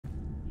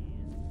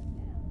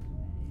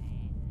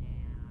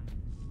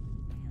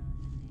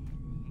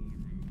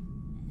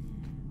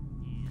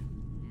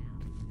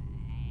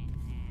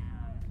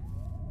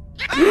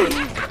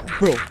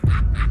Bro.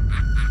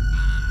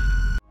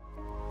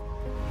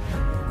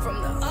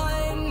 From the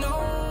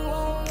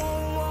unknown,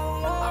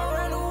 I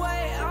ran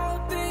away. I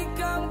don't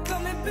think I'm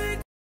coming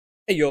back.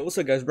 Hey yo, what's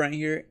up guys, Brian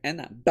here,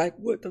 and I'm back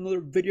with another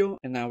video.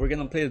 And now we're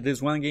gonna play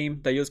this one game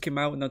that just came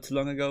out not too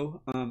long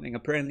ago. And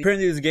apparently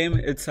this game,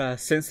 it's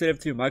sensitive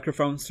to your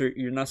microphone, so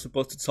you're not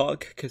supposed to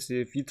talk, because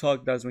if you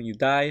talk, that's when you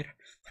die.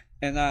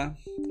 And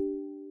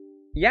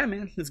yeah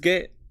man, let's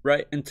get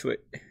right into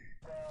it.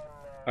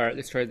 Alright,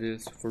 let's try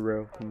this for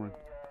real. Come on,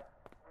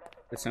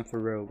 it's time for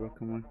real, bro.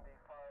 Come on.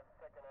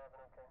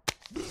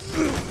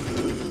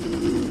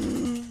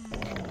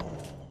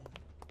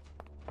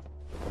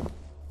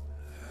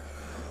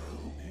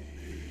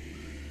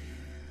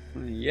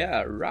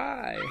 Yeah,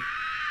 right.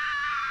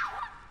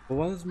 But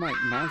why does my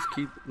mouse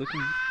keep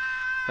looking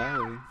that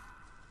way?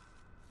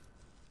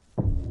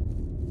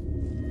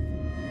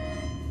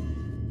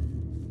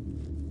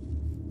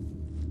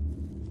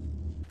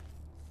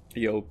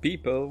 Yo,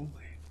 people,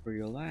 where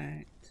you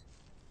at?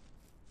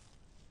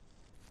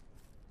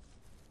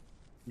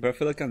 But I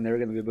feel like I'm never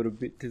gonna be able to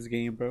beat this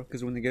game, bro.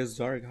 Because when it gets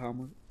dark, how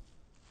am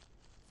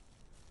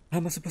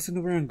I supposed to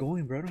know where I'm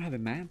going, bro? I don't have a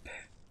map.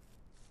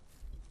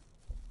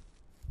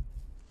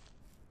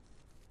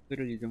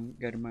 Literally don't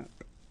get a map.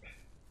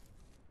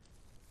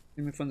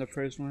 Let me find the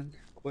first one,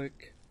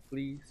 quick,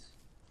 please.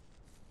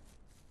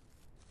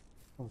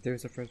 Oh,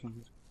 there's the first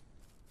one.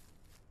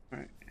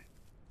 Alright.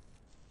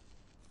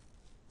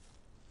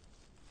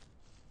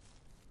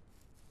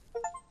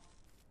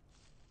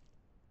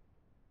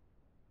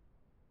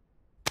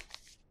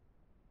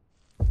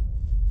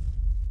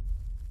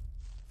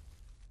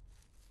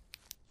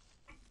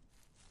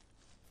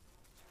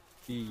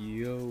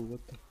 Yo,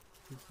 what the f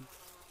is this?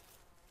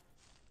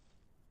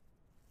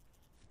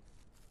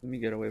 Let me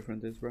get away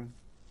from this, bro.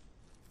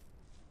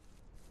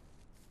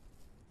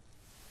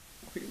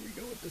 Here we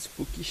go with the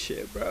spooky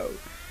shit, bro.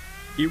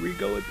 Here we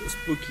go with the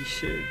spooky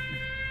shit.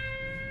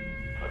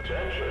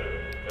 Attention!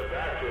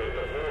 Evacuate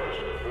the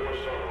forest before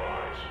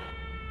sunrise.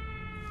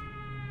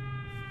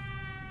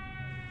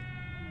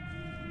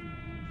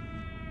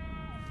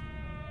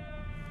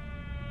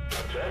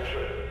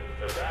 Attention!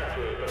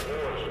 Evacuate the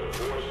forest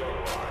before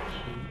sunrise.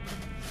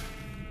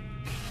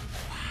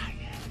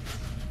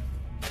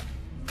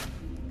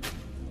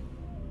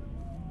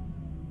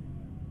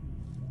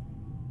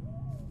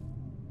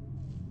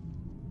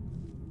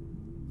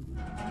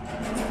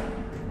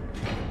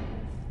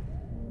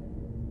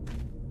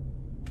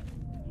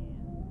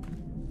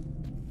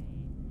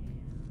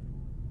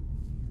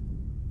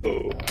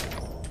 Oh.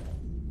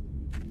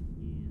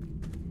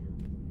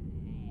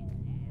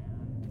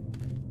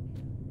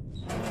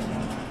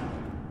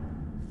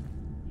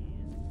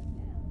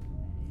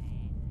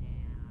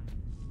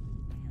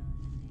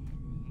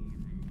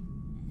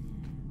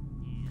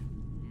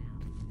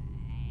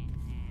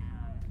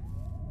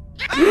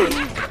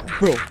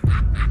 Bro.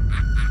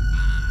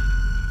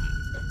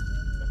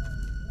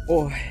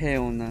 Oh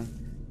hell no.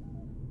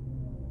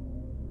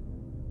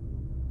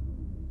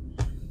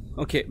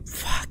 Okay,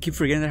 fuck, I keep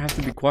forgetting that I have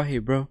to be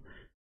quiet, bro.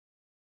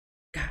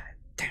 God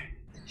damn,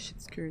 that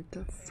shit scared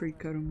the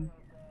freak out of me.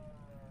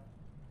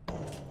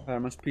 Alright, I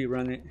must speed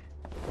run it.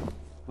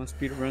 Must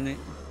speed run it.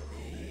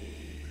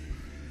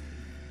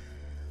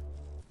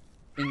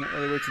 Ain't no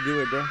other way to do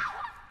it, bro. I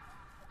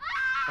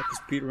have to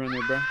speed run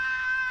it, bro.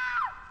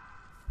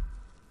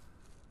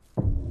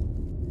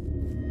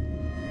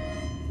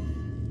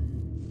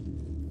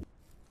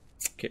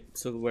 Okay,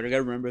 so what I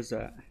gotta remember is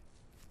that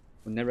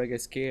whenever I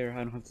get scared, I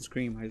don't have to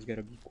scream, I just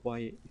gotta be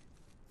quiet.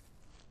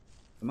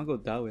 I'm gonna go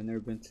that way, I've never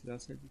been to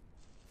that side.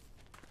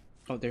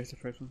 Oh, there's the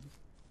first one.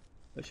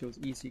 That shit was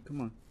easy,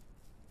 come on.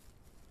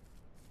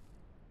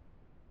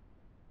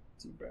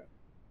 Easy, bro.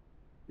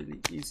 Really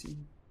easy.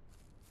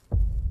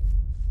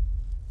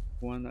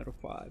 1 out of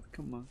 5,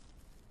 come on.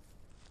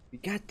 We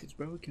got this,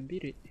 bro, we can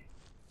beat it.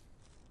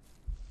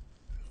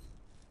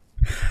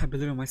 I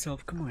believe in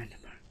myself, come on.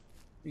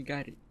 We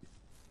got it.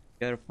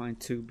 Gotta find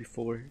 2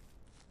 before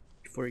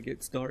it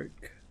gets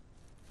dark.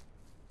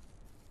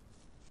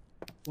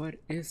 What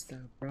is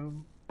that,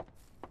 bro?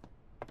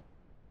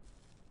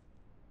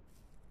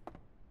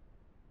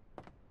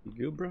 You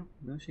good, bro?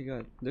 No, she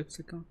got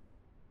lipstick on.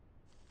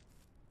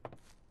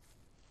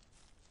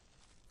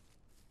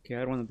 Okay, I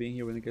don't want to be in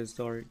here when it gets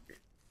dark.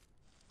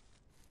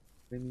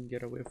 Let me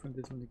get away from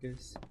this when it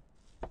gets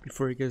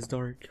before it gets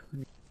dark.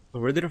 Oh,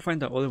 where did I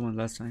find that other one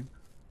last time?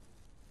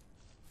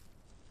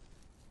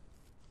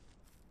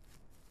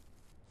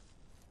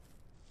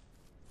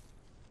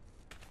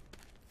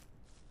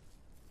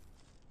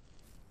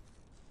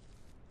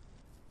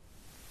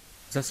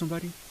 Is that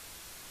somebody?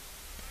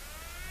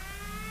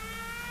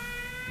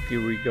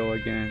 Here we go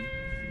again.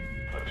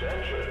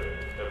 Attention!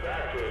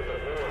 Evacuate the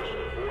forest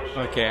before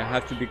sunrise. Okay, I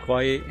have to be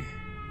quiet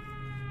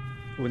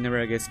whenever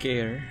I get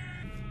scared.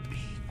 Be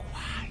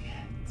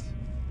quiet.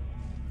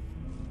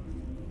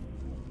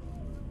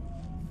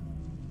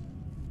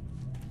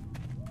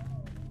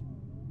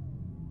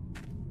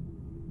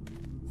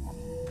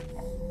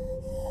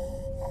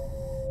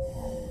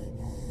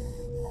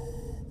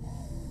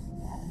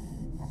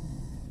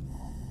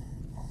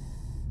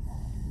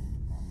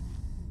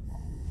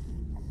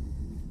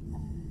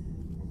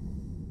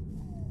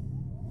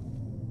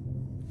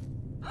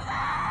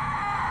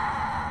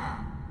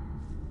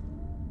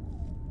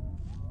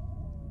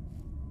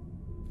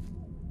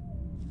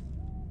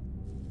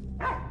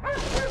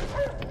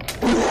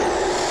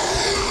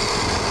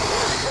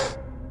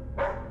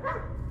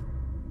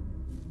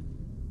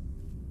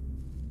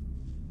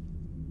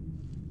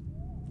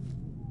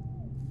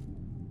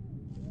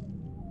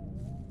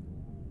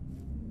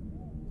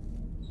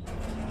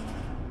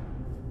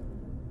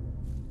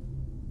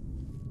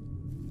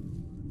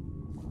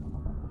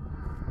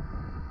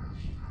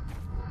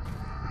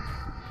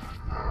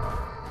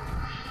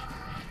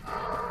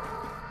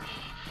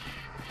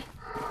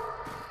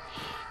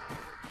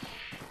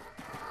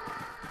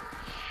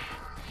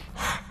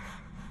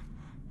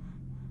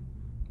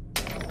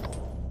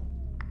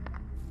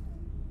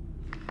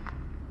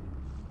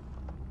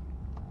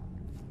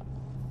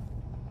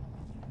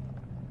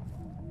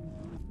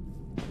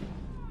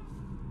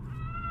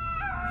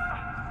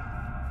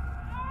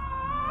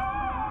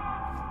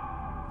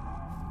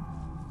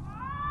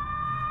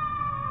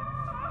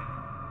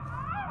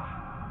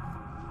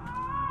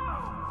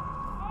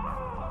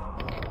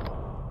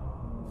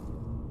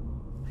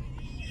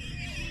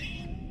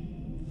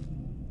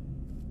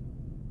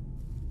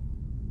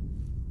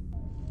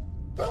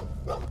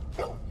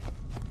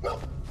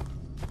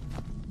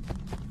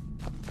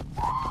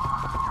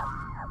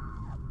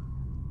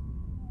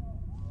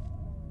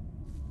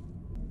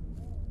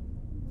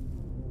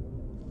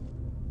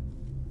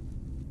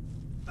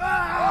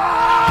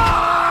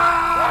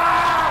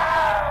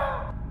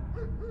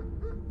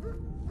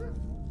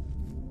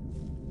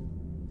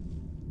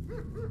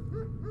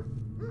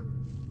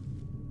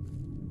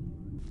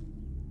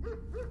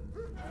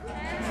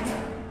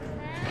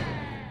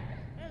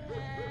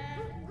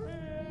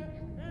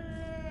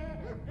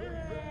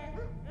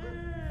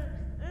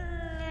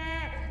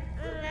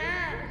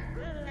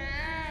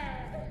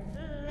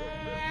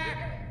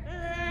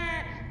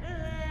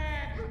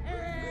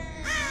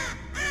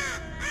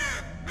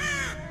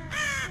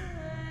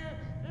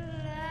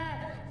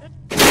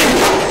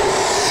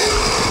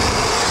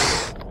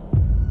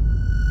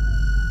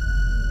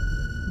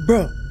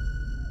 Bro.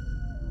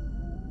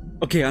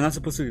 Okay, I'm not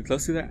supposed to get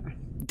close to that.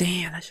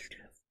 Damn, I should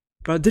have.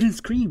 Bro, I didn't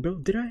scream, bro.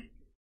 Did I?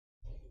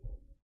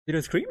 Did I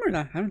scream or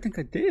not? I don't think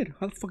I did.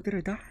 How the fuck did I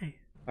die?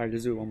 Alright,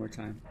 let's do it one more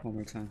time. One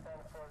more time.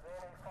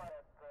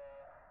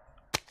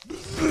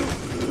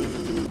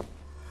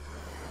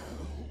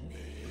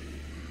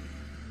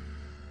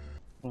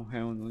 Oh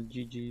hell no,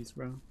 GG's,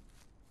 bro.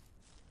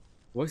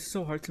 Why is it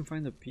so hard to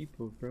find the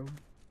people, bro?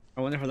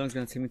 I wonder how long it's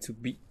gonna take me to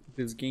beat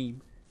this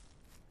game.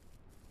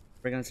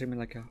 It's gonna take me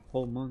like a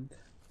whole month.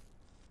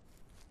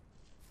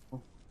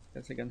 Oh,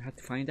 guess I'm gonna have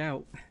to find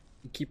out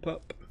and keep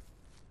up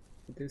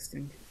with this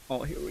thing.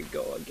 Oh, here we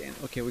go again.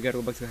 Okay, we gotta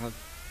go back to the house.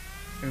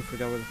 I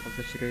forgot where the fuck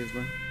that shit is,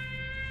 bro.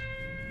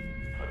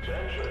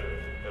 Attention!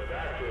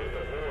 Evacuate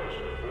the forest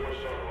before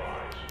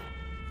sunrise.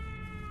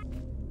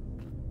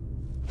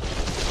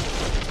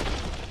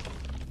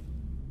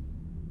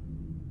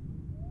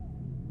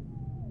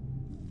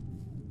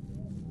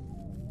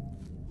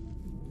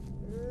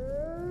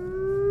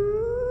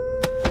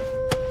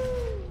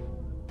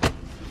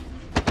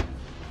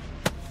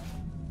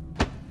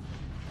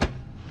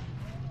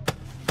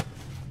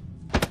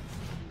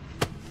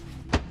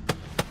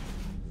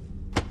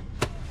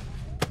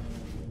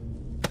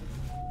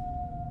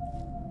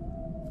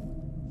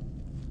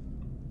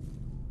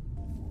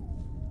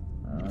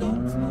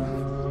 Don't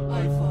move.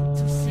 I want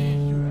to see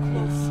you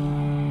closer.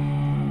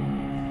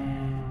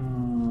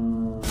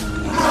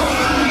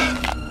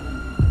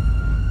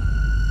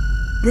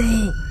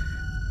 Bro!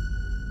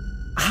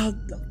 How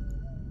the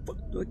fuck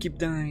do I keep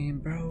dying,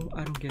 bro?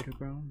 I don't get it,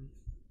 bro.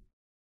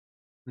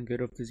 I'm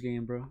good off this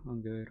game, bro.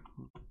 I'm good.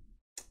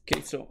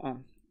 Okay, so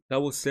that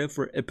was it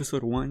for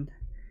episode 1.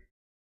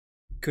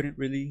 Couldn't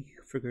really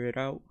figure it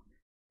out.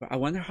 But I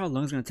wonder how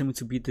long it's gonna take me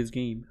to beat this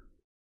game.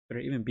 Did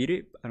I even beat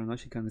it? I don't know,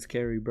 it's kinda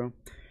scary, bro.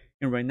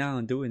 And right now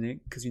I'm doing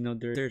it because you know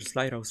there's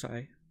light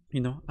outside.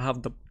 You know, I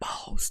have the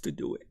balls to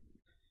do it.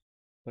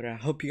 But I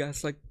hope you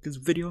guys like this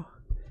video.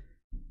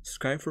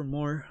 Subscribe for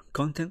more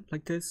content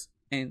like this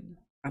and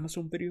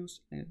Amazon videos.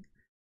 And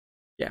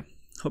yeah,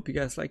 hope you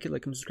guys like it.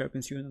 Like and subscribe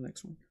and see you in the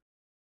next one.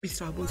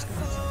 Peace out, boys,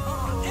 guys.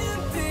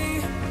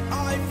 Empty,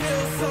 I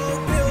feel so